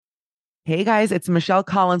Hey guys, it's Michelle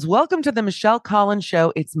Collins. Welcome to the Michelle Collins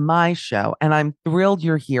Show. It's my show, and I'm thrilled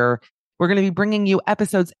you're here. We're going to be bringing you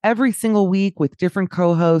episodes every single week with different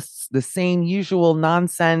co-hosts, the same usual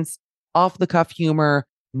nonsense, off-the-cuff humor,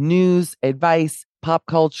 news, advice, pop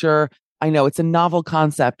culture. I know it's a novel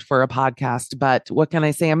concept for a podcast, but what can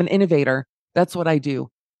I say? I'm an innovator. That's what I do.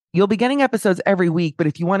 You'll be getting episodes every week, but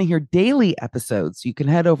if you want to hear daily episodes, you can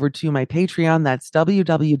head over to my Patreon. That's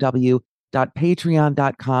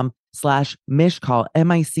www.patreon.com/Michcoll, Michcoll.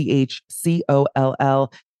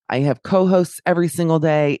 I have co-hosts every single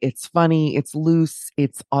day. It's funny, it's loose,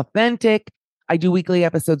 it's authentic. I do weekly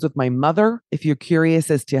episodes with my mother. If you're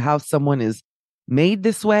curious as to how someone is made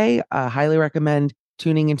this way, I highly recommend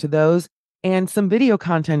tuning into those, and some video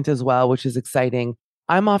content as well, which is exciting.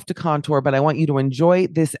 I'm off to Contour, but I want you to enjoy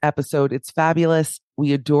this episode. It's fabulous.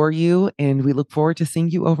 We adore you, and we look forward to seeing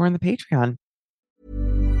you over on the Patreon.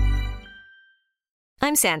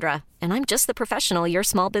 I'm Sandra, and I'm just the professional your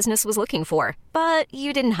small business was looking for. But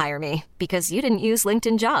you didn't hire me because you didn't use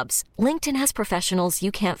LinkedIn Jobs. LinkedIn has professionals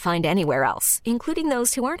you can't find anywhere else, including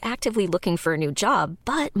those who aren't actively looking for a new job,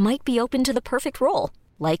 but might be open to the perfect role,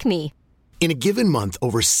 like me. In a given month,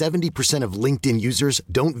 over 70% of LinkedIn users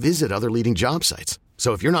don't visit other leading job sites.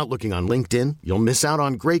 So if you're not looking on LinkedIn, you'll miss out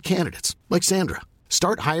on great candidates like Sandra.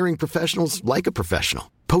 Start hiring professionals like a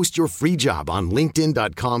professional. Post your free job on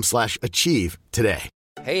linkedin.com/achieve today.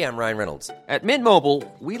 Hey, I'm Ryan Reynolds. At Mint Mobile,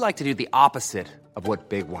 we like to do the opposite of what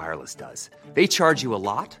Big Wireless does. They charge you a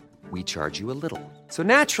lot, we charge you a little. So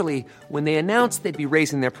naturally, when they announced they'd be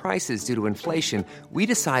raising their prices due to inflation, we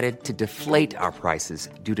decided to deflate our prices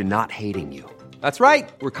due to not hating you. That's right.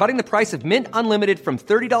 We're cutting the price of Mint Unlimited from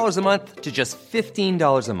 $30 a month to just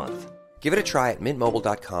 $15 a month. Give it a try at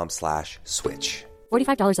mintmobile.com/switch.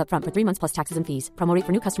 $45 up front for 3 months plus taxes and fees. Promo rate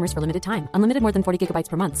for new customers for limited time. Unlimited more than 40 gigabytes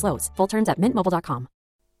per month. Slows full terms at mintmobile.com.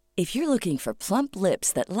 If you're looking for plump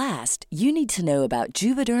lips that last, you need to know about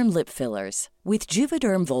Juvederm lip fillers. With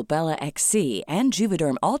Juvederm Volbella XC and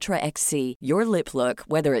Juvederm Ultra XC, your lip look,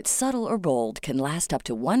 whether it's subtle or bold, can last up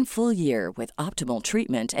to 1 full year with optimal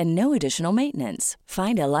treatment and no additional maintenance.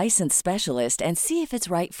 Find a licensed specialist and see if it's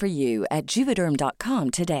right for you at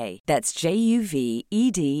Juvederm.com today. That's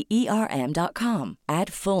JUVEDERM.com.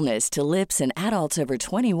 Add fullness to lips in adults over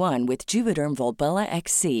 21 with Juvederm Volbella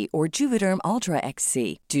XC or Juvederm Ultra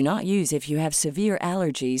XC. Do not use if you have severe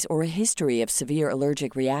allergies or a history of severe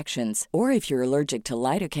allergic reactions, or if you're allergic to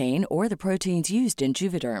lidocaine or the proteins used in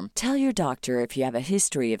Juvederm. Tell your doctor if you have a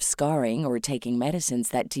history of scarring or taking medicines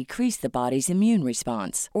that decrease the body's immune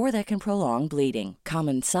response or that can prolong bleeding.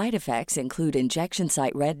 Common side effects include injection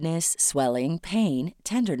site redness, swelling, pain,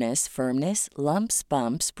 tenderness, firmness, lumps,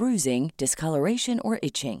 bumps, bruising, discoloration, or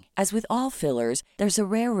itching. As with all fillers, there's a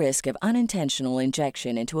rare risk of unintentional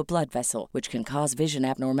injection into a blood vessel, which can cause vision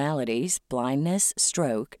abnormalities, blindness,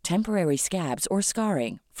 stroke, temporary scabs, or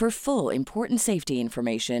scarring. For full, important safety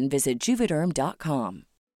information, visit Juvederm.com.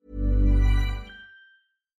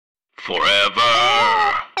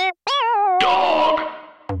 Forever. Dog.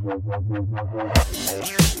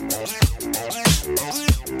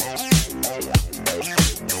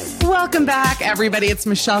 Welcome back, everybody. It's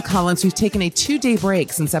Michelle Collins. We've taken a 2-day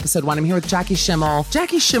break since episode 1. I'm here with Jackie Schimmel.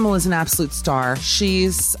 Jackie Schimmel is an absolute star.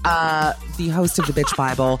 She's the host of The Bitch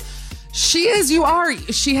Bible. She is, you are.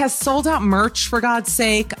 She has sold out merch, for God's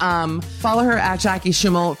sake. Follow her at Jackie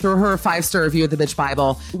Schimmel. Throw her a 5-star review of The Bitch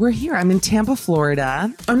Bible. We're here. I'm in Tampa,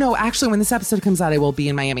 Florida. Oh, no, actually, when this episode comes out, I will be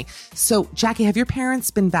in Miami. So, Jackie, have your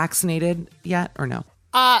parents been vaccinated yet or no?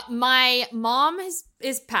 My mom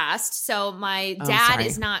is passed, so my dad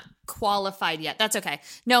is not qualified yet. That's okay.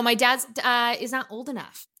 No, my dad's is not old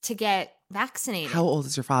enough to get vaccinated. How old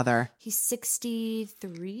is your father? He's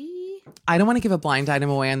 63. I don't want to give a blind item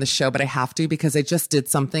away on the show, but I have to because I just did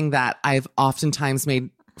something that I've oftentimes made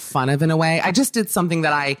fun of in a way. I just did something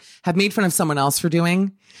that I have made fun of someone else for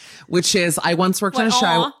doing, which is I once worked on a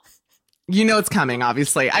show. You know it's coming,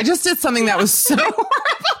 obviously. I just did something that was so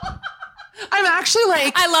horrible. I'm actually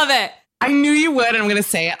like... I love it. I knew you would, and I'm going to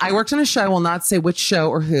say it. I worked on a show. I will not say which show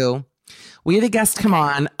or who. We had a guest come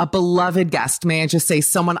on, a beloved guest. May I just say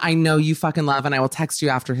someone I know you fucking love, and I will text you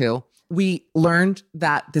after who. We learned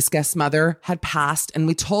that this guest's mother had passed, and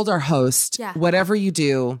we told our host, whatever you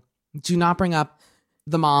do not bring up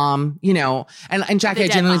the mom, you know. And Jackie, I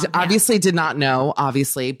genuinely obviously did not know,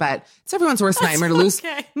 obviously, but it's everyone's worst nightmare to lose.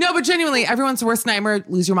 No, but genuinely, everyone's worst nightmare,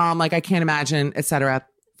 lose your mom. Like, I can't imagine, etc.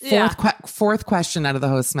 Fourth question out of the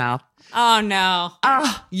host's mouth. Oh, no.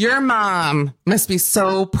 Oh, your mom must be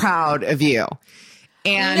so proud of you.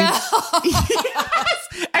 And, yes,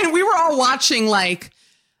 and we were all watching like,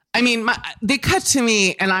 I mean, they cut to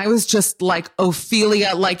me and I was just like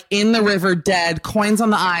Ophelia, like in the river, dead, coins on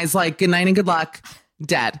the eyes, like good night and good luck,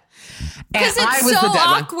 dead. Because it's so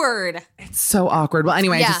awkward. One. It's so awkward. Well,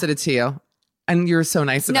 anyway, I just did it to you. And you're so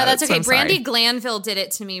nice about it. No, that's okay. So Brandy Glanville did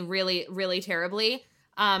it to me really, really terribly.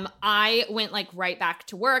 I went like right back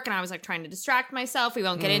to work and I was like trying to distract myself. We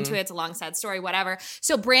won't get into it. It's a long, sad story, whatever.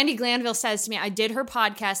 So Brandy Glanville says to me, I did her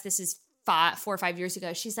podcast. This is 4 or 5 years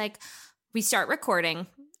ago. She's like, we start recording.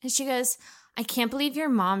 And she goes, I can't believe your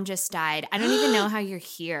mom just died. I don't even know how you're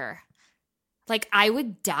here. Like, I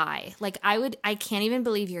would die. Like, I can't even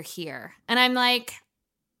believe you're here. And I'm like,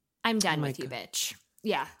 I'm done with you, bitch.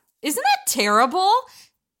 Yeah. Isn't that terrible?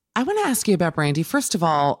 I want to ask you about Brandy. First of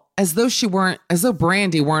all, as though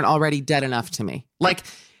Brandy weren't already dead enough to me. Like,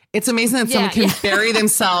 it's amazing that someone can bury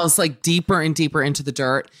themselves like deeper and deeper into the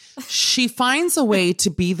dirt. She finds a way to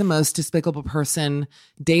be the most despicable person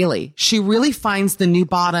daily. She really finds the new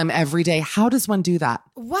bottom every day. How does one do that?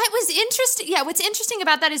 What was interesting? Yeah, what's interesting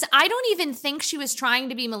about that is I don't even think she was trying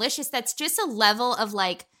to be malicious. That's just a level of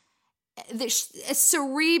like a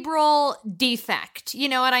cerebral defect. You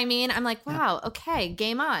know what I mean? I'm like, wow, okay,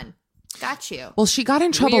 game on. Got you. Well, she got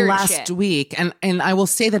in trouble last week. And I will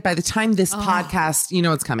say that by the time this podcast, you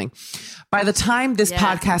know it's coming. By the time this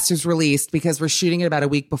podcast is released, because we're shooting it about a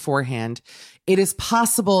week beforehand, it is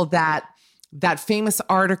possible that that famous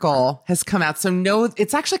article has come out. So no,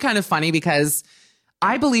 it's actually kind of funny because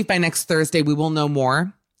I believe by next Thursday we will know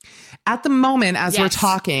more. At the moment, as we're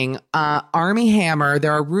talking, Armie Hammer,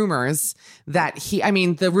 there are rumors that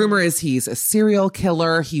the rumor is he's a serial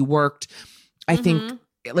killer. He worked, I think,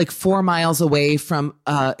 like 4 miles away from,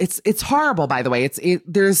 it's horrible, by the way.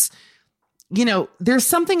 There's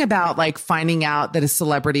something about like finding out that a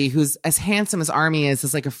celebrity who's as handsome as Armie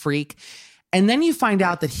is like a freak. And then you find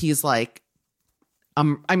out that he's like,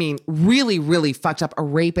 really, really fucked up, a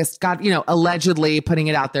rapist, allegedly putting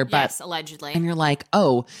it out there. But, yes, allegedly. And you're like,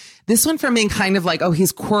 oh, this went from being kind of like, oh,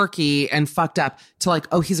 he's quirky and fucked up to like,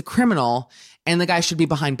 oh, he's a criminal and the guy should be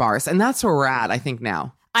behind bars. And that's where we're at, I think,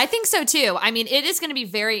 now. I think so too. I mean, it is going to be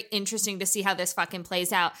very interesting to see how this fucking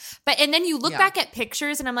plays out. And then you look back at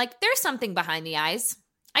pictures and I'm like, there's something behind the eyes.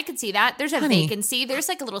 I could see that. There's a vacancy. There's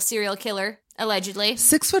like a little serial killer, allegedly.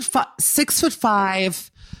 6'5",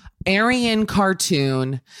 Aryan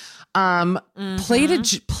cartoon, played a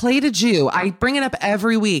Jew. I bring it up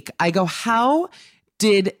every week. I go, how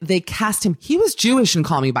did they cast him? He was Jewish in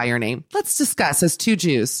Call Me By Your Name. Let's discuss as two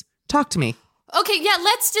Jews. Talk to me. Okay, yeah,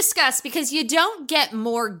 let's discuss, because you don't get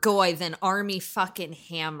more goy than Armie fucking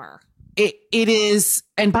Hammer. It is,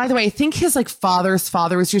 and by the way, I think his like father's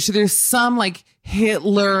father was Jewish. So there's some like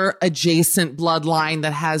Hitler adjacent bloodline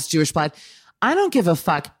that has Jewish blood. I don't give a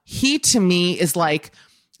fuck. He to me is like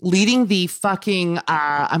leading the fucking,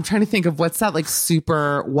 I'm trying to think of what's that like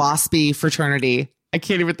super waspy fraternity. I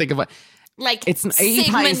can't even think of what. Like it's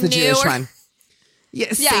is the Jewish one.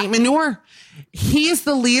 Yeah, Saint Manure. He is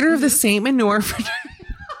the leader of the Saint Manure fraternity.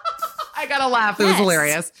 I gotta laugh. It was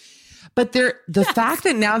hilarious. But the fact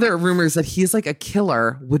that now there are rumors that he's like a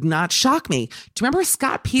killer would not shock me. Do you remember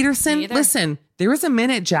Scott Peterson? Listen, there was a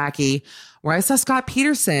minute, Jackie, where I saw Scott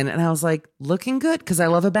Peterson and I was like, looking good because I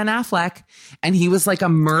love a Ben Affleck. And he was like a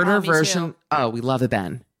murder version. Too. Oh, we love a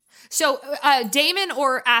Ben. So Damon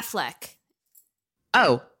or Affleck?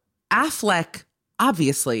 Oh, Affleck,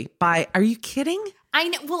 obviously. Are you kidding? I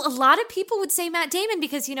know. Well, a lot of people would say Matt Damon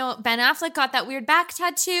because, Ben Affleck got that weird back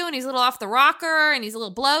tattoo and he's a little off the rocker and he's a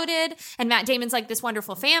little bloated. And Matt Damon's like this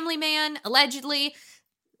wonderful family man, allegedly.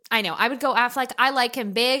 I know. I would go Affleck. I like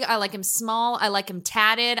him big. I like him small. I like him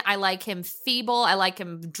tatted. I like him feeble. I like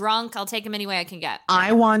him drunk. I'll take him any way I can get.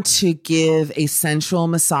 I want to give a sensual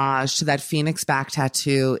massage to that Phoenix back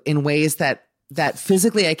tattoo in ways that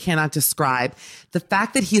physically I cannot describe. The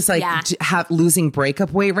fact that he's like losing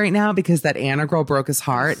breakup weight right now because that Anna girl broke his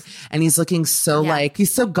heart and he's looking so like,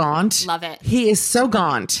 he's so gaunt. Love it. He is so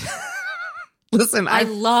gaunt. Listen, I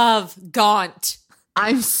love gaunt.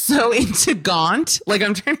 I'm so into gaunt. Like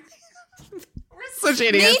I'm trying such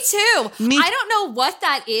idiots. Me too. I don't know what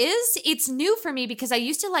that is. It's new for me because I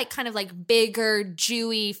used to like kind of like bigger,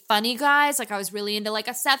 Jewy, funny guys. Like I was really into like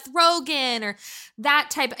a Seth Rogen or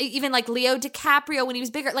that type, even like Leo DiCaprio when he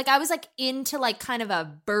was bigger. Like I was like into like kind of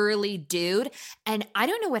a burly dude. And I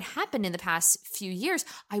don't know what happened in the past few years.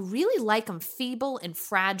 I really like him feeble and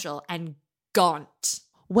fragile and gaunt.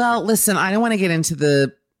 Well, listen, I don't want to get into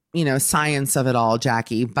the science of it all,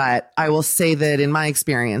 Jackie. But I will say that in my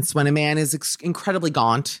experience, when a man is incredibly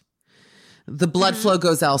gaunt, the blood flow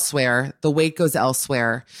goes elsewhere. The weight goes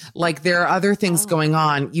elsewhere. Like there are other things going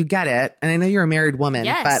on. You get it. And I know you're a married woman,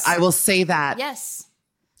 but I will say that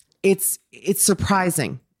it's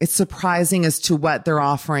surprising. it's surprising as to what they're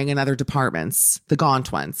offering in other departments, the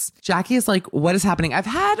gaunt ones. Jackie is like, what is happening? I've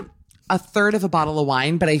had a third of a bottle of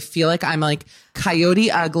wine, but I feel like I'm like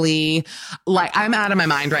Coyote Ugly. Like I'm out of my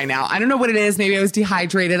mind right now. I don't know what it is. Maybe I was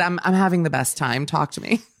dehydrated. I'm having the best time. Talk to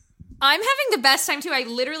me. I'm having the best time too. I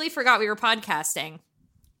literally forgot we were podcasting.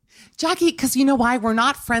 Jackie, because you know why? We're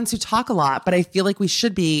not friends who talk a lot, but I feel like we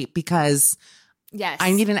should be because yes,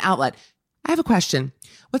 I need an outlet. I have a question.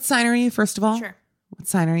 What sign are you, first of all? Sure. What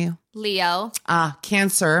sign are you? Leo.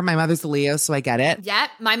 Cancer. My mother's a Leo, so I get it. Yep.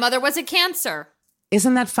 My mother was a Cancer.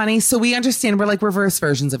 Isn't that funny? So we understand we're like reverse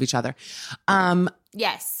versions of each other.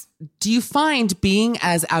 Yes. Do you find being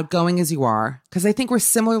as outgoing as you are, because I think we're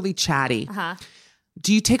similarly chatty,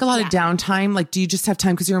 do you take a lot of downtime? Like, do you just have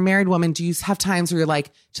time because you're a married woman? Do you have times where you're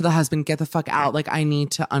like to the husband, get the fuck out. Like, I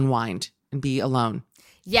need to unwind and be alone.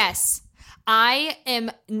 Yes. I am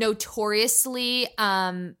notoriously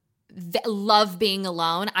love being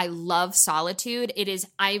alone. I love solitude.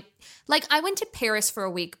 I went to Paris for a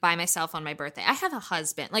week by myself on my birthday. I have a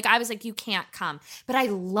husband. Like, I was like, you can't come, but I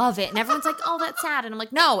love it. And everyone's like, oh, that's sad. And I'm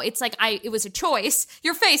like, no, it's like, it was a choice.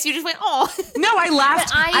 Your face, you just went, oh. No, I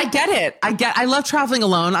laughed. I get it. I love traveling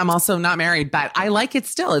alone. I'm also not married, but I like it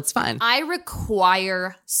still. It's fun. I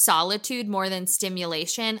require solitude more than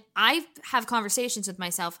stimulation. I have conversations with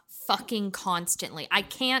myself fucking constantly. I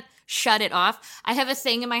can't shut it off. I have a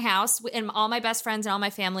thing in my house, and all my best friends and all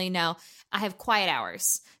my family know I have quiet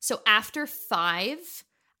hours. So after 5,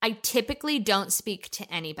 I typically don't speak to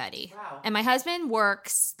anybody. Wow. And my husband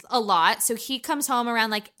works a lot, so he comes home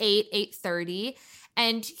around like 8:30.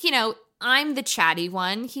 And, you know, I'm the chatty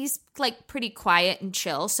one. He's like pretty quiet and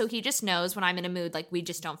chill. So he just knows when I'm in a mood, like we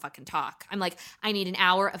just don't fucking talk. I'm like, I need an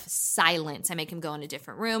hour of silence. I make him go in a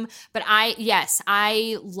different room. But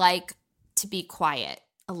I like to be quiet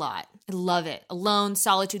a lot. I love it. Alone,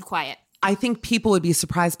 solitude, quiet. I think people would be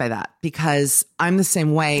surprised by that because I'm the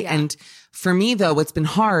same way. Yeah. And for me, though, what's been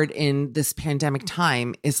hard in this pandemic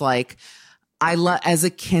time is like, as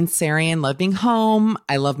a Cancerian, love being home.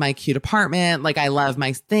 I love my cute apartment. Like I love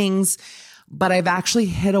my things, but I've actually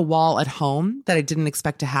hit a wall at home that I didn't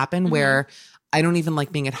expect to happen where I don't even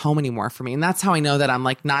like being at home anymore for me. And that's how I know that I'm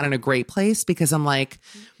like not in a great place because I'm like,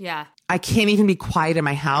 I can't even be quiet in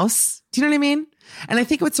my house. Do you know what I mean? And I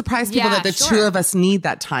think it would surprise people that the two of us need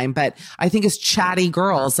that time. But I think as chatty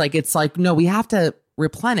girls, like it's like, no, we have to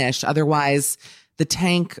replenish. Otherwise the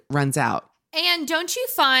tank runs out. And don't you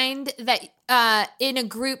find that in a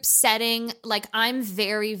group setting, like I'm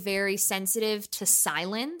very, very sensitive to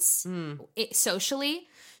silence socially.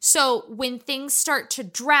 So when things start to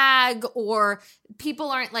drag or people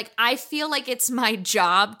aren't like, I feel like it's my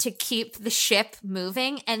job to keep the ship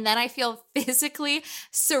moving. And then I feel physically,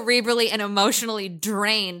 cerebrally, and emotionally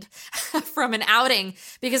drained from an outing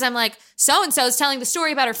because I'm like, so-and-so is telling the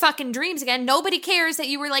story about her fucking dreams again. Nobody cares that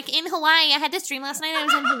you were like in Hawaii. I had this dream last night. I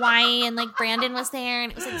was in Hawaii and like Brandon was there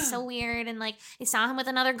and it was like so weird. And like I saw him with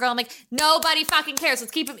another girl. I'm like, nobody fucking cares.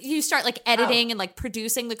 Let's keep it. You start like editing and like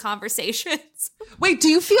producing the conversations. Wait, do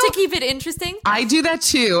you feel to keep it interesting? I do that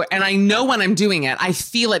too. And I know when I'm doing it, I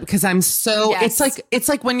feel it because I'm so, it's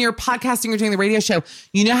like when you're podcasting or doing the radio show,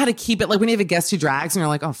 you know how to keep it. Like when you have a guest who drags and you're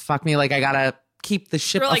like, oh, fuck me. Like I got to keep the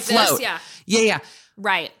ship like afloat. This, Yeah.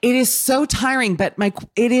 Right. It is so tiring, but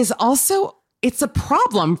it's a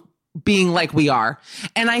problem being like we are.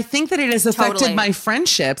 And I think that it has affected my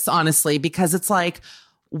friendships, honestly, because it's like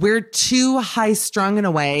we're too high strung in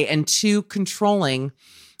a way and too controlling.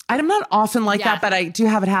 I'm not often like that, but I do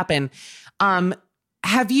have it happen.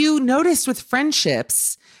 Have you noticed with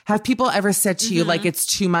friendships, have people ever said to you like it's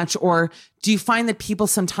too much, or do you find that people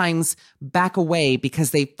sometimes back away because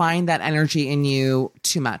they find that energy in you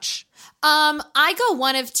too much? I go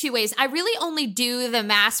one of two ways. I really only do the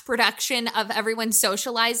mass production of everyone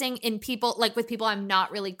socializing in people, like with people I'm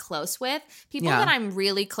not really close with. People that I'm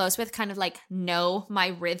really close with kind of like know my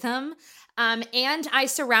rhythm. And I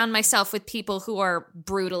surround myself with people who are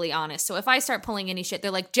brutally honest. So if I start pulling any shit, they're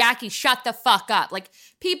like, Jackie, shut the fuck up. Like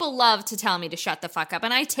people love to tell me to shut the fuck up.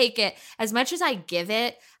 And I take it as much as I give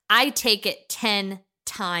it, I take it 10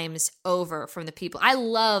 times over from the people. I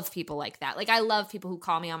love people like that. Like I love people who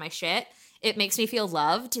call me on my shit. It makes me feel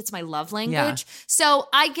loved. It's my love language. Yeah. So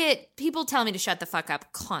I get people tell me to shut the fuck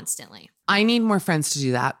up constantly. I need more friends to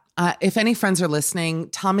do that. If any friends are listening,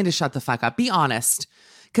 tell me to shut the fuck up. Be honest.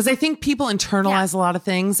 Because I think people internalize a lot of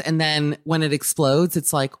things. And then when it explodes,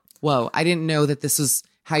 it's like, whoa, I didn't know that this was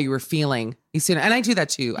how you were feeling You see, and I do that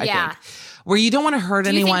too, I Yeah. think. Where you don't want to hurt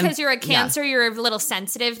Do you anyone. think because you're a Cancer, Yeah. you're a little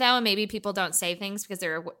sensitive though, and maybe people don't say things because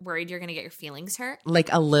they're worried you're going to get your feelings hurt?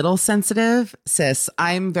 Like a little sensitive, sis.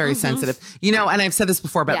 I'm very sensitive. You know, and I've said this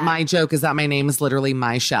before, but Yeah. my joke is that my name is literally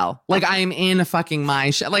my shell. Like I am in a fucking my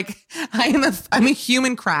shell. Like I'm a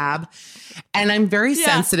human crab, and I'm very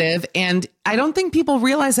sensitive. And I don't think people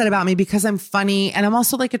realize that about me because I'm funny, and I'm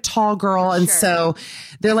also like a tall girl. And so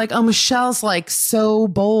they're like, oh, Michelle's like so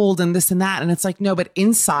bold and this and that. And it's like, no, but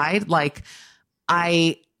inside, like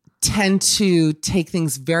I tend to take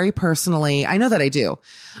things very personally. I know that I do.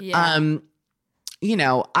 Yeah. You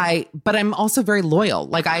know, but I'm also very loyal.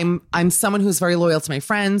 Like I'm someone who's very loyal to my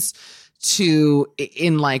friends,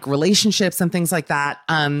 in like relationships and things like that.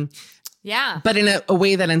 Yeah. But in a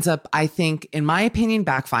way that ends up, I think, in my opinion,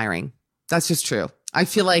 backfiring. That's just true. I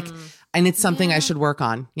feel like, and it's something I should work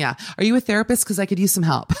on. Yeah. Are you a therapist? Because I could use some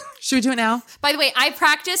help. Should we do it now? By the way, I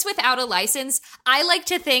practice without a license. I like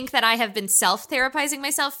to think that I have been self-therapizing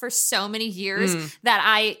myself for so many years that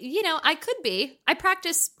I could be. I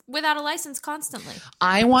practice without a license constantly.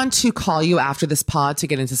 I want to call you after this pod to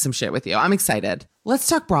get into some shit with you. I'm excited. Let's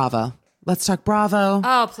talk Bravo.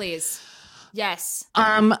 Oh, please. Yes.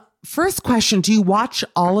 First question, do you watch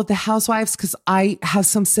all of the Housewives? Because I have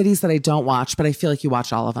some cities that I don't watch, but I feel like you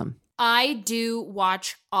watch all of them. I do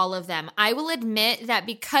watch all of them. I will admit that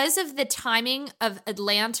because of the timing of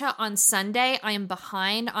Atlanta on Sunday, I am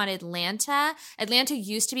behind on Atlanta. Atlanta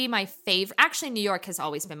used to be my favorite. Actually, New York has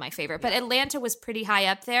always been my favorite, but Atlanta was pretty high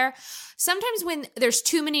up there. Sometimes when there's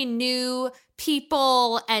too many new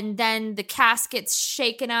people and then the cast gets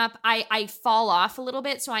shaken up, I fall off a little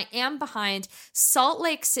bit. So I am behind. Salt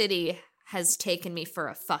Lake City has taken me for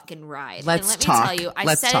a fucking ride. Let's and let talk. me tell you,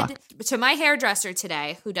 I said to my hairdresser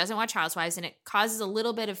today, who doesn't watch Housewives, and it causes a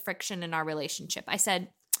little bit of friction in our relationship. I said,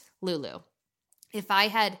 Lulu, if I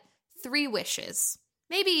had 3 wishes,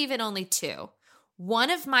 maybe even only 2,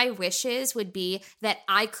 one of my wishes would be that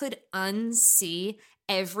I could unsee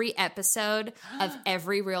every episode of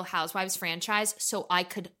every Real Housewives franchise so I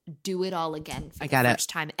could do it all again for the first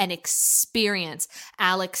time and experience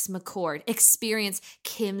Alex McCord, experience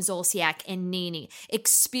Kim Zolciak and Nene,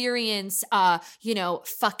 experience,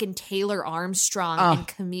 fucking Taylor Armstrong and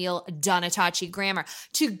Camille Donatacci Grammer.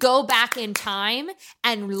 To go back in time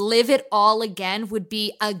and live it all again would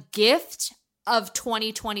be a gift of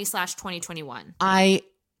 2020/2021. I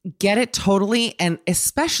get it totally. And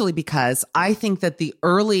especially because I think that the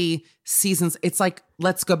early seasons, it's like,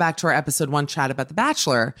 let's go back to our episode 1 chat about The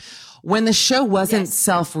Bachelor. When the show wasn't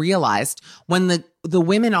self-realized, when the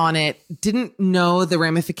women on it didn't know the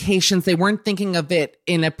ramifications, they weren't thinking of it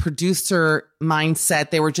in a producer mindset.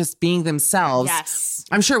 They were just being themselves. Yes.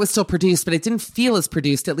 I'm sure it was still produced, but it didn't feel as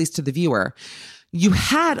produced, at least to the viewer. You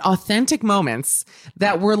had authentic moments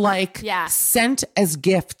that were like sent as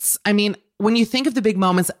gifts. I mean, when you think of the big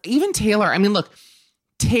moments, even Taylor, I mean, look,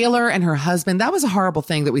 Taylor and her husband, that was a horrible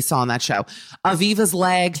thing that we saw on that show. Aviva's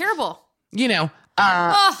leg. Terrible. You know,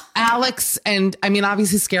 Alex and, I mean,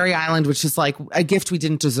 obviously Scary Island, which is like a gift we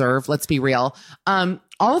didn't deserve. Let's be real. All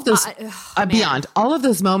of those, beyond, all of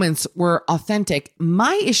those moments were authentic.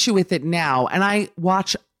 My issue with it now, and I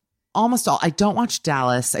watch almost all, I don't watch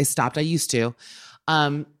Dallas. I stopped. I used to.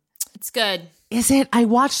 It's good. Is it? I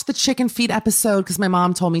watched the chicken feet episode because my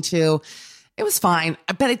mom told me to. It was fine,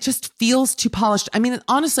 but it just feels too polished. I mean,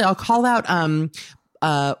 honestly, I'll call out,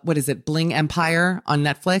 what is it? Bling Empire on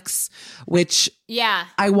Netflix, which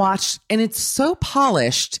I watched, and it's so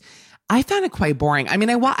polished. I found it quite boring. I mean,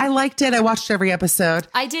 I liked it. I watched every episode.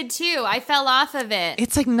 I did too. I fell off of it.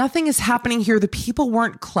 It's like nothing is happening here. The people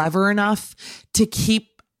weren't clever enough to keep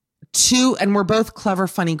and we're both clever,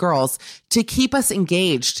 funny girls, to keep us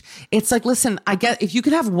engaged. It's like, listen, I get if you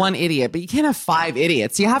could have one idiot, but you can't have 5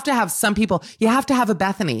 idiots. You have to have some people. You have to have a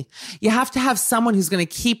Bethany. You have to have someone who's going to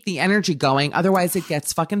keep the energy going. Otherwise it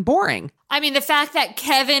gets fucking boring. I mean, the fact that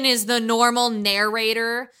Kevin is the normal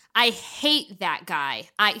narrator, I hate that guy.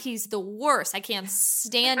 He's the worst. I can't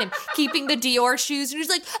stand him. Keeping the Dior shoes. And he's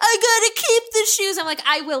like, I gotta keep the shoes. I'm like,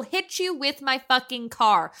 I will hit you with my fucking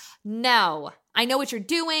car. No. I know what you're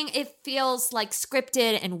doing. It feels like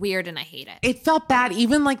scripted and weird, and I hate it. It felt bad.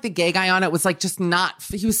 Even like the gay guy on it was like just not,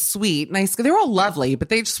 he was sweet, nice. They were all lovely, but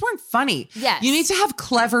they just weren't funny. Yes. You need to have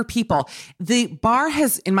clever people. The bar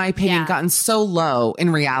has, in my opinion, gotten so low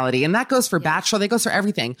in reality. And that goes for Bachelor. That goes for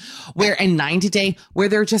everything. Where in 90 Day, where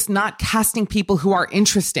they're just not casting people who are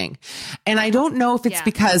interesting. And I don't know if it's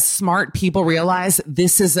because smart people realize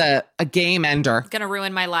this is a game ender. Gonna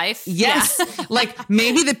ruin my life. Yes. Like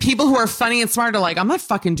maybe the people who are funny and smart smarter. Like, I'm not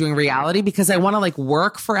fucking doing reality because I want to like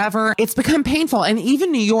work forever. It's become painful. And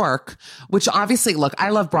even New York, which obviously, look, I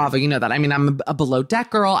love Bravo. You know that. I mean, I'm a below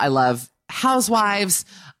deck girl. I love Housewives.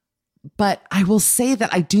 But I will say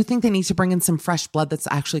that I do think they need to bring in some fresh blood that's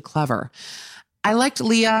actually clever. I liked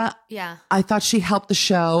Leah. Yeah. I thought she helped the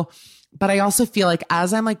show. But I also feel like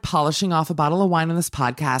as I'm like polishing off a bottle of wine on this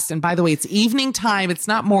podcast, and by the way, it's evening time. It's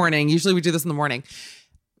not morning. Usually we do this in the morning.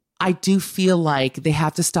 I do feel like they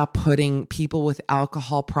have to stop putting people with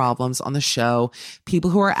alcohol problems on the show, people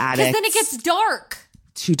who are addicts. Because then it gets dark.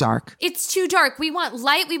 Too dark. It's too dark. We want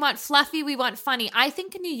light. We want fluffy. We want funny. I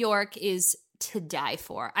think New York is to die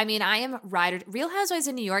for. I mean, I am Real Housewives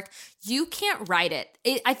in New York. You can't write it.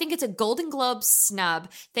 I think it's a Golden Globe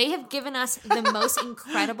snub. They have given us the most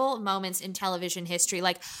incredible moments in television history.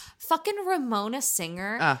 Like fucking Ramona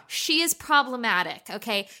Singer. She is problematic.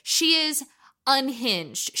 Okay. She is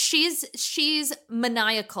unhinged. She's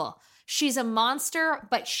maniacal. She's a monster,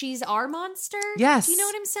 but she's our monster. Yes. Do you know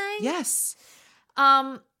what I'm saying? Yes.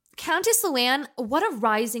 Countess Luann, what a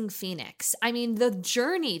rising phoenix. I mean, the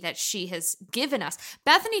journey that she has given us.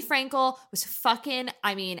 Bethany Frankel was fucking,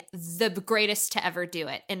 I mean, the greatest to ever do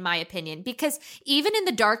it, in my opinion. Because even in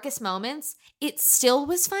the darkest moments, it still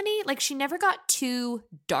was funny. Like, she never got too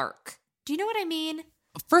dark. Do you know what I mean?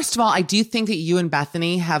 First of all, I do think that you and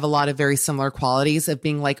Bethany have a lot of very similar qualities of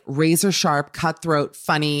being like razor sharp, cutthroat,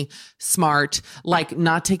 funny, smart, like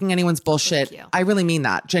not taking anyone's bullshit. Thank you. I really mean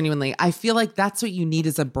that genuinely. I feel like that's what you need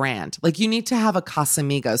as a brand. Like you need to have a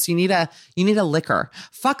Casamigos. You need a liquor.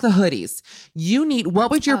 Fuck the hoodies. You need,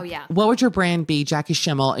 what would your brand be, Jackie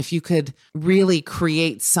Schimmel? If you could really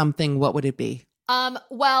create something, what would it be?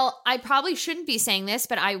 Well, I probably shouldn't be saying this,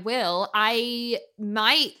 but I will. I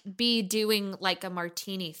might be doing like a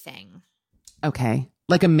martini thing. Okay.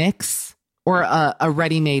 Like a mix or a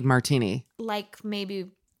ready-made martini? Like maybe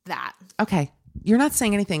that. Okay. You're not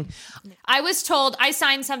saying anything. I was told I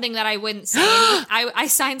signed something that I wouldn't say I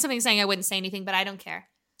signed something saying I wouldn't say anything, but I don't care.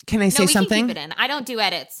 Can I say something? Can keep it in. I don't do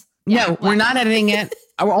edits. No, we're not editing it.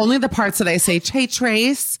 Only the parts that I say, hey,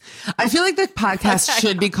 Trace. I feel like the podcast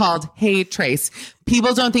should be called Hey, Trace.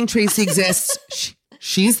 People don't think Tracy exists.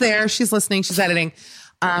 She's there. She's listening. She's editing.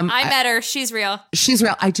 I met her. She's real. She's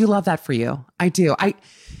real. I do love that for you. I do.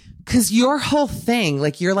 Because your whole thing,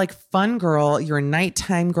 like you're like fun girl. You're a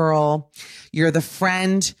nighttime girl. You're the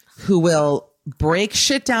friend who will break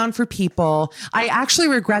shit down for people. I actually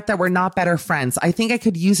regret that we're not better friends. I think I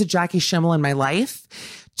could use a Jackie Schimmel in my life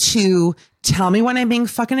to tell me when I'm being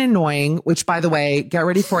fucking annoying, which by the way, get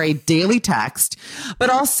ready for a daily text, but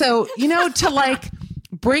also, you know, to like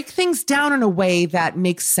break things down in a way that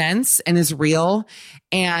makes sense and is real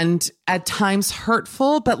and at times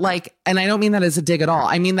hurtful, but like, and I don't mean that as a dig at all.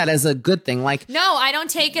 I mean that as a good thing. Like, no, I don't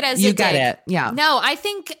take it as a dig. You get it. Yeah. No, I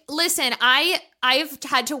think, listen, I've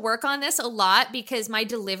had to work on this a lot because my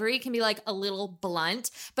delivery can be like a little blunt,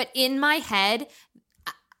 but in my head,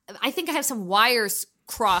 I think I have some wires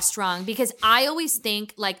crossed wrong because I always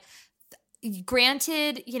think like,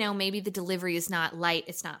 granted, you know, maybe the delivery is not light,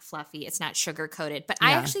 it's not fluffy, it's not sugar coated, but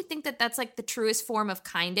I actually think that that's like the truest form of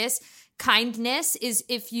kindness. Kindness is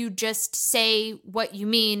if you just say what you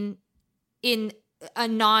mean in a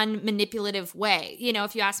non-manipulative way. You know,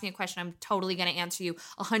 if you ask me a question, I'm totally going to answer you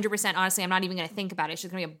 100% honestly. I'm not even going to think about it. It's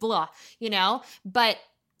just going to be a blah, you know? But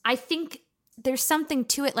I think there's something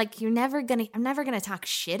to it. Like I'm never going to talk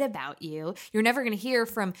shit about you. You're never going to hear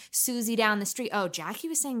from Susie down the street. Oh, Jackie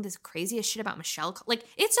was saying this craziest shit about Michelle. Like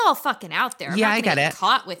it's all fucking out there. I'm not I get it.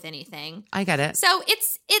 Caught with anything. I get it. So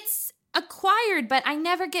it's acquired, but I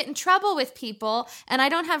never get in trouble with people and I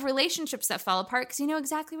don't have relationships that fall apart because you know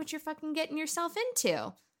exactly what you're fucking getting yourself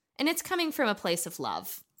into. And it's coming from a place of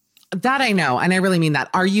love. That I know. And I really mean that.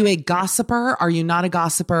 Are you a gossiper? Are you not a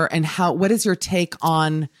gossiper? And what is your take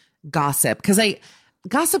on gossip? Because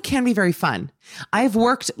gossip can be very fun. Let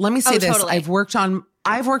me say this. Totally. I've worked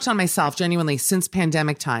on myself genuinely since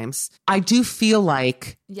pandemic times. I do feel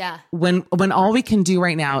like when all we can do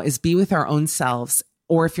right now is be with our own selves,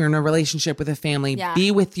 or if you're in a relationship with a family,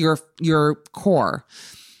 be with your core.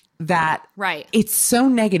 That it's so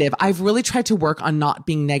negative. I've really tried to work on not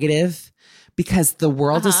being negative because the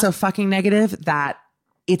world is so fucking negative that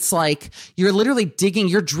it's like you're literally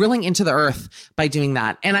you're drilling into the earth by doing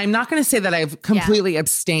that. And I'm not going to say that I've completely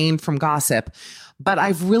abstained from gossip, but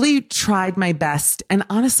I've really tried my best. And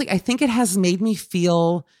honestly, I think it has made me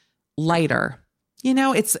feel lighter. You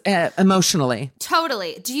know, it's emotionally.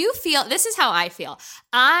 Totally. Do you feel, this is how I feel.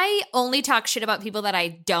 I only talk shit about people that I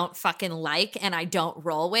don't fucking like and I don't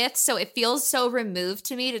roll with. So it feels so removed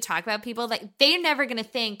to me to talk about people that they're never going to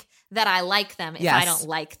think that I like them if I don't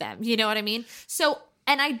like them. You know what I mean? So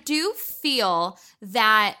And I do feel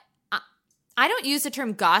that I don't use the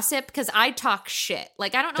term gossip because I talk shit.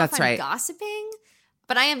 Like, I don't know if I'm gossiping,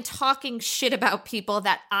 but I am talking shit about people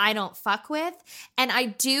that I don't fuck with. And I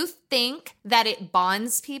do think that it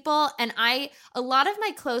bonds people. And a lot of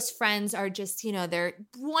my close friends are just, they're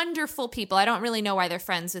wonderful people. I don't really know why they're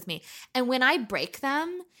friends with me. And when I break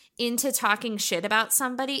them into talking shit about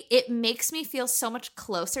somebody, it makes me feel so much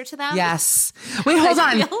closer to them. Yes. Wait, hold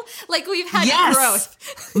on. Like we've had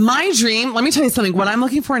growth. My dream, let me tell you something. What I'm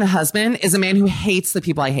looking for in a husband is a man who hates the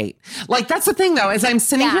people I hate. Like, that's the thing, though, is I'm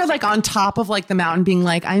sitting here like on top of like the mountain being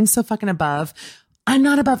like, I'm so fucking above. I'm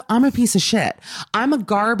not above. I'm a piece of shit. I'm a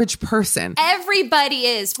garbage person. Everybody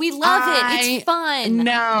is. We love it. It's fun.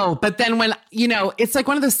 No, but then when, it's like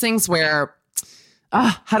one of those things where,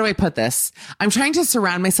 how do I put this? I'm trying to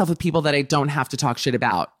surround myself with people that I don't have to talk shit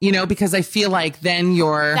about, because I feel like then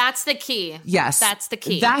That's the key. Yes. That's the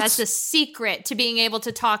key. That's the secret to being able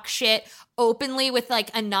to talk shit openly with like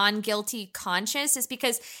a non-guilty conscience, is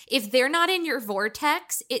because if they're not in your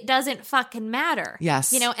vortex, it doesn't fucking matter.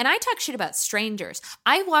 Yes. And I talk shit about strangers.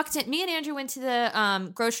 Me and Andrew went to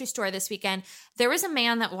the grocery store this weekend. There was a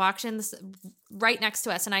man that walked in right next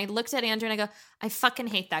to us, and I looked at Andrew and I go, I fucking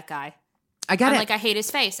hate that guy. I get it. Like, I hate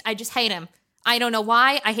his face. I just hate him. I don't know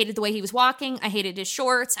why. I hated the way he was walking. I hated his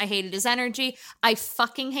shorts. I hated his energy. I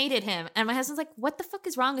fucking hated him. And my husband's like, what the fuck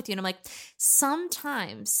is wrong with you? And I'm like,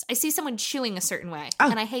 sometimes I see someone chewing a certain way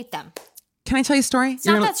and I hate them. Can I tell you a story? It's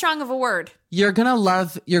not that strong of a word. You're going to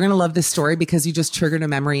love this story because you just triggered a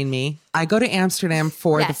memory in me. I go to Amsterdam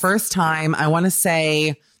for the first time, I want to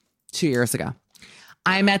say 2 years ago.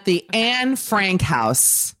 I'm at the Anne Frank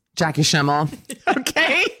house. Jackie Schimmel.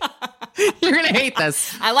 Okay. You're going to hate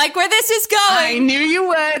this. I like where this is going. I knew you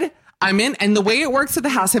would. I'm in. And the way it works at the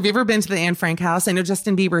house, have you ever been to the Anne Frank house? I know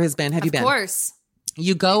Justin Bieber has been. Have you been? Of course.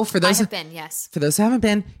 You go for those. I have been, yes. For those who haven't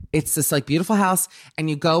been, it's this like beautiful house, and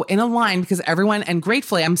you go in a line because everyone, and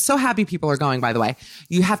gratefully, I'm so happy people are going, by the way.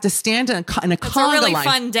 You have to stand in a conga line. It's a really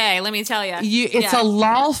fun day, let me tell you. It's a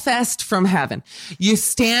lol fest from heaven. You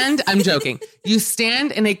stand, I'm joking, you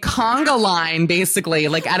stand in a conga line, basically,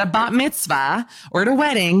 like at a bat mitzvah or at a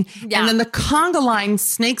wedding, and then the conga line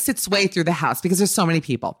snakes its way through the house because there's so many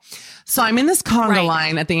people. So I'm in this conga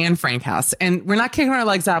line at the Anne Frank house, and we're not kicking our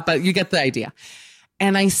legs out, but you get the idea.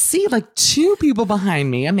 And I see like two people behind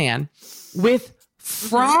me, a man with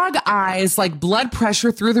frog eyes, like blood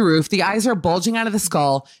pressure through the roof. The eyes are bulging out of the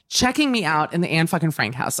skull, checking me out in the Anne fucking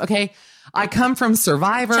Frank house. Okay. I come from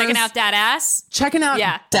Survivor. Checking out that ass. Checking out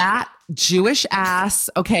that Jewish ass.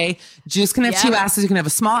 Okay. Jews can have two asses. You can have a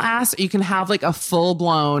small ass, or you can have like a full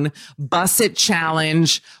blown bus it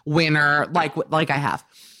challenge winner, like I have.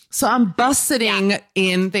 So I'm bus sitting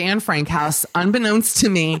in the Anne Frank house, unbeknownst to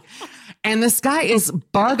me. And this guy is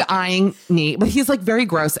bug eyeing me, but he's like very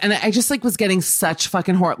gross. And I just like was getting such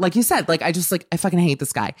fucking horror. Like you said, like, I fucking hate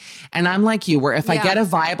this guy. And I'm like you, where if I get a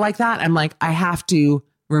vibe like that, I'm like, I have to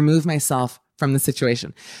remove myself from the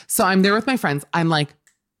situation. So I'm there with my friends. I'm like,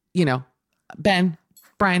 Ben,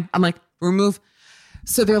 Brian, I'm like, remove.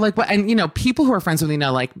 So they're like, what? And people who are friends with me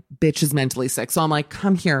know like, bitch is mentally sick. So I'm like,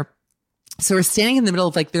 come here. So we're standing in the middle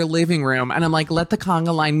of like their living room, and I'm like, let the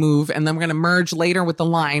conga line move, and then we're going to merge later with the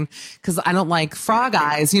line because I don't like frog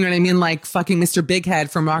eyes. You know what I mean? Like fucking Mr. Big Head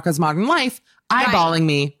from Marco's Modern Life eyeballing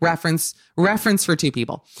me. Reference for two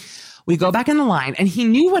people. We go back in the line, and he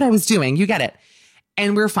knew what I was doing. You get it.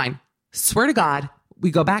 And we're fine. Swear to God, we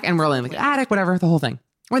go back and we're in the attic, whatever, the whole thing.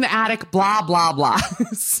 We're in the attic, blah, blah, blah.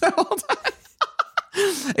 So hold on.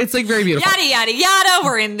 It's like very beautiful. Yada, yada, yada.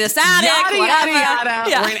 We're in this attic. Yada, whatever. yada, yada.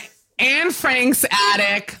 Yeah. We're in Anne Frank's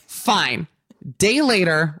attic. Fine. Day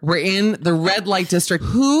later, we're in the red light district.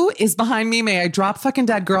 Who is behind me? May I drop fucking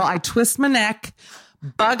dead, girl? I twist my neck.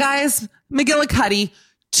 Bug eyes McGillicuddy,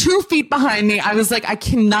 2 feet behind me. I was like, I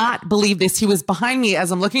cannot believe this. He was behind me as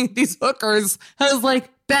I'm looking at these hookers. I was like,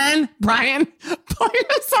 Ben, Brian, pull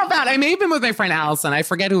yourself out. I may have been with my friend Allison. I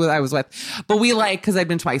forget who I was with. But we because I'd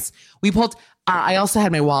been twice. We pulled... I also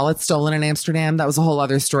had my wallet stolen in Amsterdam. That was a whole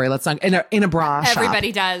other story. Let's not in a bra shop.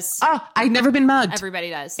 Everybody does. Oh, I'd never been mugged.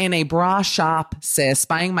 Everybody does. In a bra shop, sis,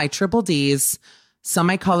 buying my triple Ds. Some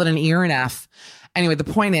might call it an E or an F. Anyway, the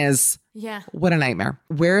point is, what a nightmare.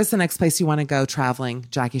 Where is the next place you want to go traveling,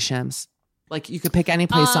 Jackie Shims? Like you could pick any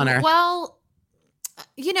place on earth. Well,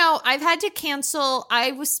 I've had to cancel.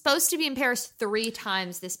 I was supposed to be in Paris 3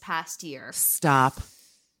 times this past year. Stop.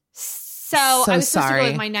 So I was supposed to go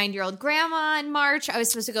with sorry. my 9-year-old grandma in March. I was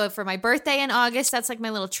supposed to go for my birthday in August. That's like my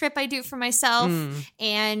little trip I do for myself.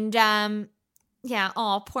 And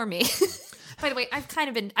poor me. By the way,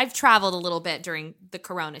 I've traveled a little bit during the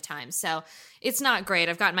Corona time, so it's not great.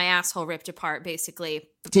 I've gotten my asshole ripped apart, basically.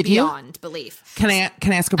 Beyond belief. Can I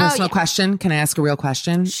ask a personal question? Can I ask a real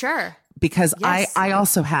question? Sure. Because Yes. I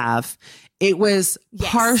also have. It was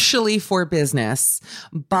partially for business,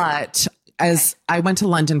 but as I went to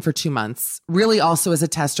London for 2 months, really also as a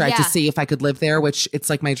test drive to see if I could live there, which it's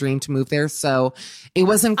like my dream to move there. So it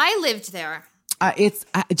wasn't. I lived there.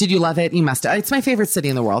 Did you love it? You must have. It's my favorite city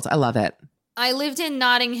in the world. I love it. I lived in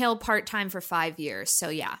Notting Hill part-time for 5 years. So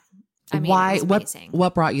yeah. I mean, why? it was amazing.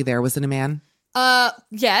 What brought you there? Was it a man?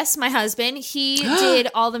 Yes, my husband. He did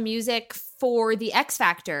all the music for the X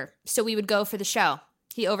Factor. So we would go for the show.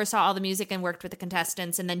 He oversaw all the music and worked with the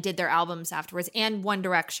contestants and then did their albums afterwards, and One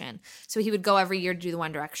Direction. So he would go every year to do the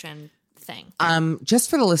One Direction thing. Just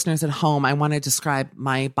for the listeners at home, I want to describe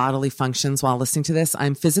my bodily functions while listening to this.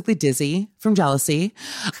 I'm physically dizzy from jealousy.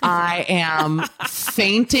 I am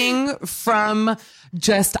fainting from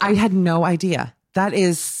I had no idea. That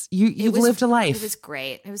is, you've lived a life. It was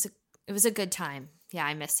great. It was a good time. Yeah,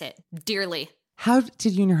 I miss it dearly. How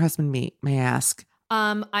did you and your husband meet, may I ask?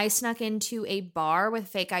 I snuck into a bar with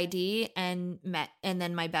fake ID and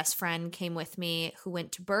then my best friend came with me, who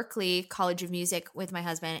went to Berklee College of Music with my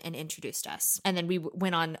husband, and introduced us. And then we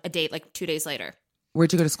went on a date like 2 days later.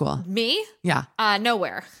 Where'd you go to school? Me? Yeah.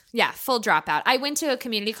 Nowhere. Yeah, full dropout. I went to a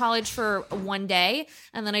community college for 1 day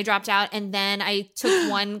and then I dropped out, and then I took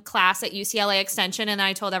one class at UCLA Extension, and then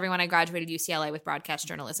I told everyone I graduated UCLA with broadcast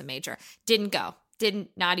journalism major. Didn't go.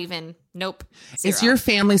 Not even, nope. Zero. Is your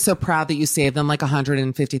family so proud that you saved them like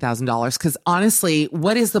 $150,000? Because honestly,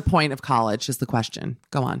 what is the point of college is the question.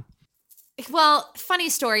 Go on. Well, funny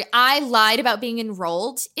story. I lied about being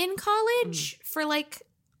enrolled in college for like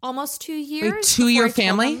almost 2 years. Wait, to your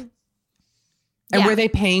family? And were they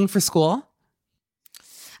paying for school?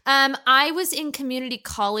 I was in community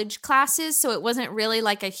college classes, so it wasn't really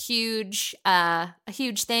like a huge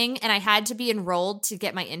thing, and I had to be enrolled to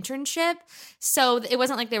get my internship. So it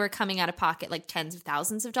wasn't like they were coming out of pocket like tens of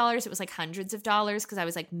thousands of dollars. It was like hundreds of dollars because I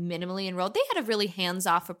was like minimally enrolled. They had a really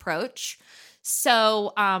hands-off approach.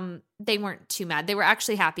 So they weren't too mad. They were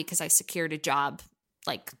actually happy because I secured a job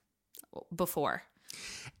like before.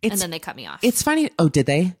 And then they cut me off. It's funny. Oh, did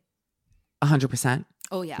they? 100%.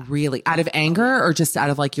 Oh, yeah. Really? Out of anger or just out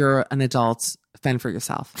of like you're an adult, fend for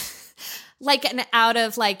yourself? Out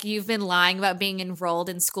of like you've been lying about being enrolled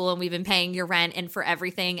in school and we've been paying your rent and for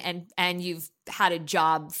everything and you've had a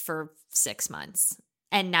job for 6 months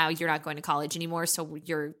and now you're not going to college anymore. So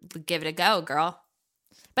you're give it a go, girl.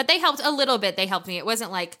 But they helped a little bit. They helped me. It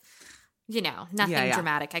wasn't like, nothing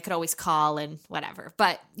dramatic. I could always call and whatever.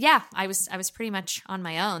 But yeah, I was pretty much on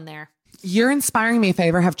my own there. You're inspiring me if I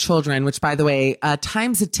ever have children, which by the way,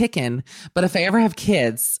 time's a ticking. But if I ever have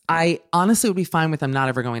kids, I honestly would be fine with them not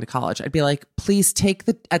ever going to college. I'd be like, please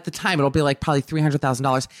at the time, it'll be like probably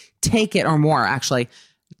 $300,000. Take it or more, actually.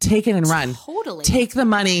 Take it and run. Totally. Take the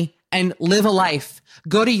money and live a life.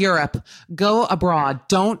 Go to Europe. Go abroad.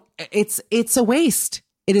 It's a waste.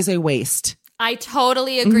 It is a waste. I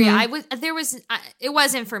totally agree. It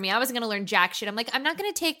wasn't for me. I wasn't going to learn jack shit. I'm like, I'm not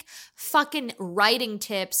going to take fucking writing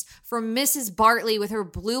tips from Mrs. Bartley with her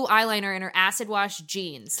blue eyeliner and her acid wash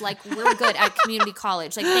jeans. Like, we're good at community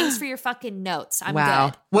college. Like, thanks for your fucking notes. I'm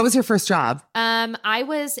good. What was your first job? I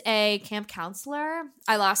was a camp counselor.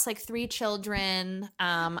 I lost like 3 children.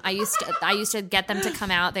 I used to get them to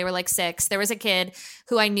come out. They were like 6. There was a kid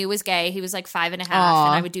who I knew was gay. He was like 5.5. And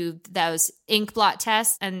I would do those ink blot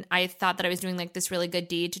tests. And I thought that I was doing like this really good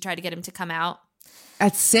deed to try to get him to come out.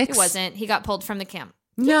 At 6? It wasn't. He got pulled from the camp.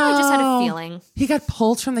 No. Yeah, I just had a feeling. He got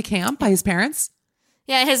pulled from the camp by his parents?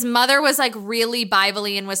 Yeah, his mother was like really Bible-y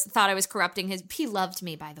and thought I was corrupting his. He loved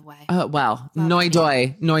me, by the way. Well, noi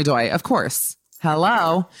doi, of course.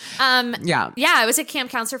 Hello. Yeah. I was a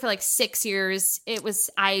camp counselor for like 6 years.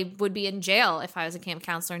 I would be in jail if I was a camp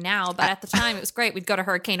counselor now, but at the time it was great. We'd go to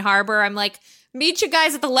Hurricane Harbor. I'm like, meet you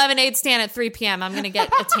guys at the Lemonade stand at 3 p.m. I'm going to get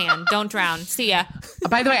a tan. Don't drown. See ya.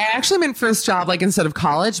 By the way, I actually meant first job, like instead of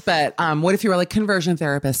college, but what if you were like conversion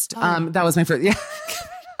therapist? That was my first. Yeah.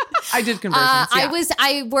 I did conversions.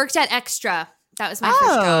 I worked at Extra. That was my first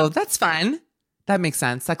job. Oh, that's fun. That makes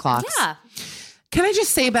sense. That clocks. Yeah. Can I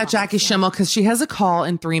just say about Jackie Schimmel, because she has a call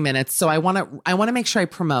in 3 minutes, so I want to make sure I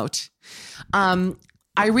promote.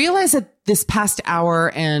 I realize that this past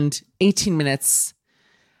hour and 18 minutes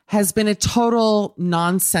has been a total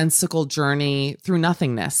nonsensical journey through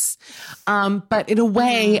nothingness. But in a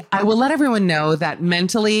way, I will let everyone know that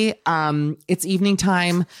mentally, it's evening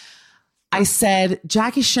time. I said,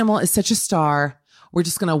 Jackie Schimmel is such a star.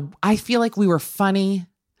 I feel like we were funny.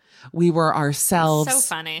 We were ourselves. So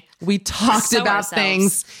funny. We talked about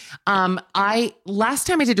things. Last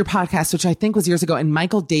time I did your podcast, which I think was years ago, in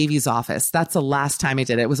Michael Davies' office. That's the last time I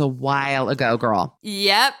did it. It was a while ago, girl.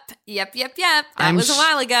 Yep. That was a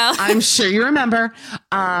while ago. I'm sure you remember.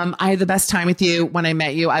 I had the best time with you when I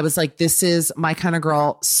met you. I was like, this is my kind of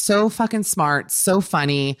girl. So fucking smart, so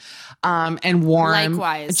funny, and warm.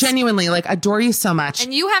 Likewise. Genuinely, like, adore you so much.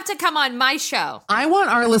 And you have to come on my show. I want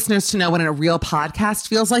our listeners to know what a real podcast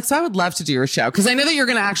feels like. So I would love to do your show because I know that you're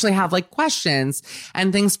going to actually have like questions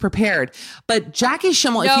and things prepared. But Jackie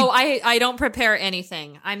Schimmel, I don't prepare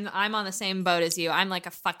anything. I'm on the same boat as you. I'm like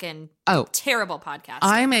a fucking terrible podcaster.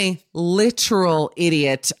 I'm a literal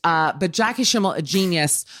idiot. But Jackie Schimmel, a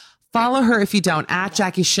genius. Follow her if you don't, at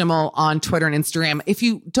Jackie Schimmel on Twitter and Instagram. If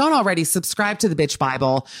you don't already, subscribe to the Bitch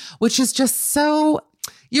Bible, which is just so...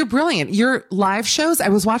 You're brilliant. Your live shows, I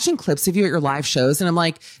was watching clips of you at your live shows and I'm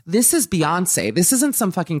like, this is Beyonce. This isn't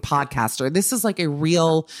some fucking podcaster. This is like a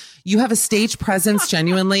real, you have a stage presence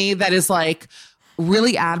genuinely that is like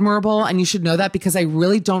really admirable. And you should know that because I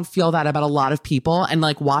really don't feel that about a lot of people. And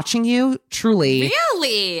like watching you, truly.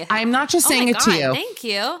 Really? I'm not just saying it to you. Thank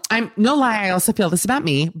you. I'm no lie. I also feel this about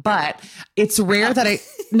me, but it's rare that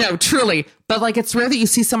no, truly. But like, it's rare that you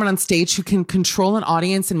see someone on stage who can control an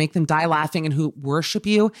audience and make them die laughing and who worship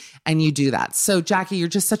you. And you do that. So Jackie, you're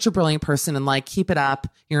just such a brilliant person and like, keep it up.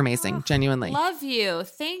 You're amazing. Genuinely. Love you.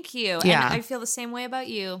 Thank you. Yeah. And I feel the same way about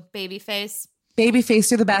you, Babyface.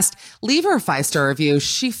 Babyface, you're the best. Leave her a 5-star review.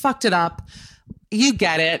 She fucked it up. You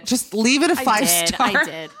get it. Just leave it a 5-star. I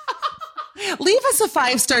did. Leave us a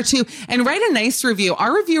 5-star too and write a nice review.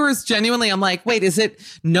 Our reviewers genuinely, I'm like, wait, is it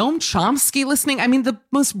Noam Chomsky listening? I mean, the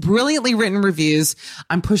most brilliantly written reviews.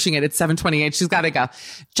 I'm pushing it at 7:28. She's got to go.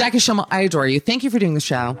 Jackie Schimmel, I adore you. Thank you for doing the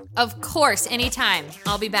show. Of course. Anytime.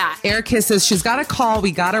 I'll be back. Air kisses. She's got a call.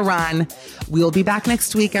 We got to run. We'll be back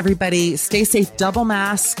next week, everybody. Stay safe, double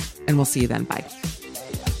mask, and we'll see you then. Bye.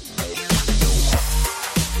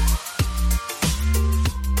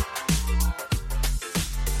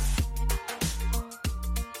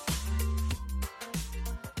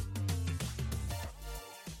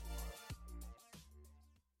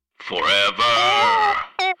 Forever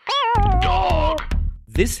Dog.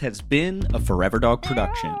 This has been a Forever Dog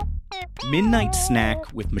production. Midnight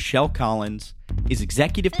Snack with Michelle Collins is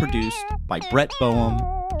executive produced by Brett Boehm,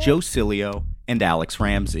 Joe Cilio, and Alex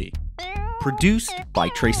Ramsey. Produced by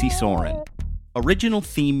Tracy Soren. Original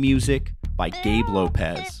theme music by Gabe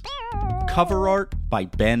Lopez. Cover art by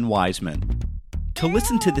Ben Wiseman. To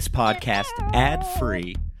listen to this podcast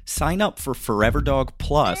ad-free, sign up for Forever Dog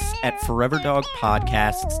Plus at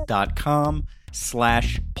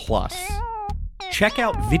foreverdogpodcasts.com/plus. Check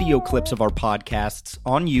out video clips of our podcasts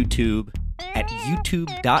on YouTube at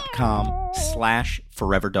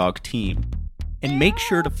youtube.com/foreverdogteam. And make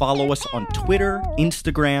sure to follow us on Twitter,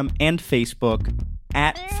 Instagram, and Facebook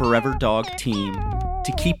at Forever Dog Team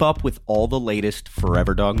to keep up with all the latest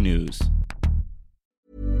Forever Dog news.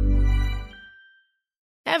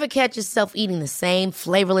 Ever catch yourself eating the same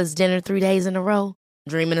flavorless dinner 3 days in a row?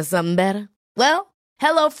 Dreaming of something better? Well,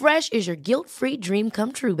 HelloFresh is your guilt-free dream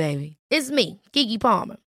come true, baby. It's me, Keke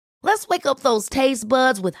Palmer. Let's wake up those taste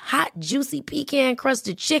buds with hot, juicy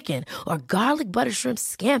pecan-crusted chicken or garlic butter shrimp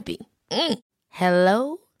scampi.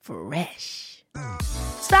 Hello Fresh.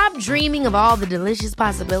 Stop dreaming of all the delicious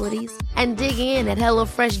possibilities and dig in at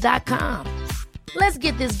HelloFresh.com. Let's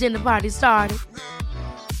get this dinner party started.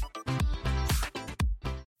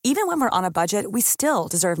 Even when we're on a budget, we still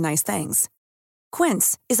deserve nice things.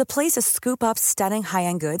 Quince is a place to scoop up stunning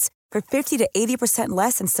high-end goods for 50 to 80%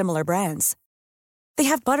 less than similar brands. They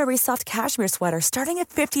have buttery soft cashmere sweaters starting at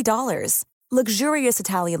 $50, luxurious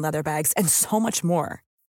Italian leather bags, and so much more.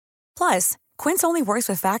 Plus, Quince only works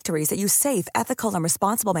with factories that use safe, ethical, and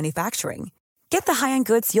responsible manufacturing. Get the high-end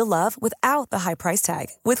goods you'll love without the high price tag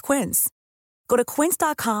with Quince. Go to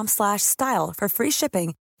quince.com/style for free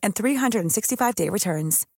shipping and 365-day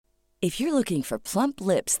returns. If you're looking for plump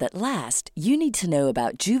lips that last, you need to know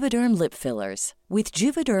about Juvederm lip fillers. With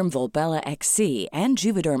Juvederm Volbella XC and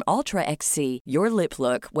Juvederm Ultra XC, your lip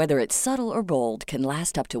look, whether it's subtle or bold, can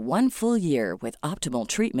last up to 1 full year with optimal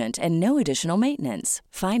treatment and no additional maintenance.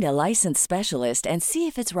 Find a licensed specialist and see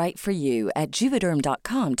if it's right for you at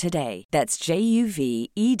Juvederm.com today. That's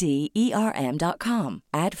JUVEDERM.com.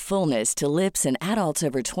 Add fullness to lips in adults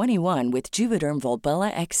over 21 with Juvederm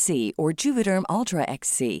Volbella XC or Juvederm Ultra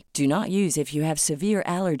XC. Do not use if you have severe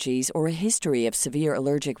allergies or a history of severe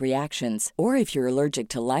allergic reactions, or if you're you're allergic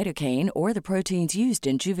to lidocaine or the proteins used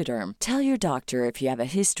in Juvederm. Tell your doctor if you have a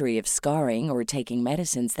history of scarring or taking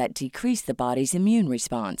medicines that decrease the body's immune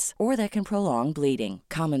response or that can prolong bleeding.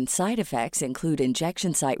 Common side effects include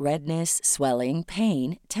injection site redness, swelling,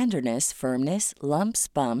 pain, tenderness, firmness, lumps,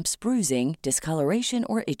 bumps, bruising, discoloration,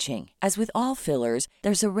 or itching. As with all fillers,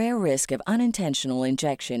 there's a rare risk of unintentional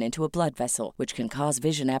injection into a blood vessel, which can cause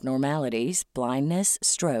vision abnormalities, blindness,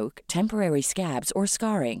 stroke, temporary scabs, or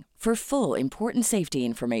scarring. For full, important safety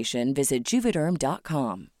information, visit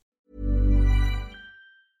Juvederm.com.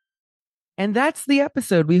 And that's the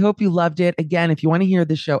episode. We hope you loved it. Again, if you want to hear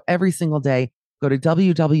the show every single day, go to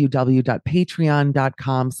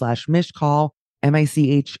www.patreon.com/mishcall,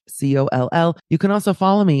 MICHCOLL. You can also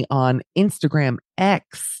follow me on Instagram,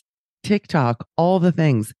 X, TikTok, all the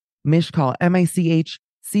things. Mishcall,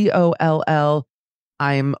 MICHCOLL.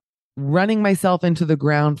 I'm running myself into the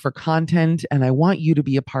ground for content, and I want you to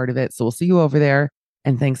be a part of it. So we'll see you over there.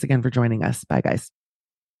 And thanks again for joining us. Bye, guys.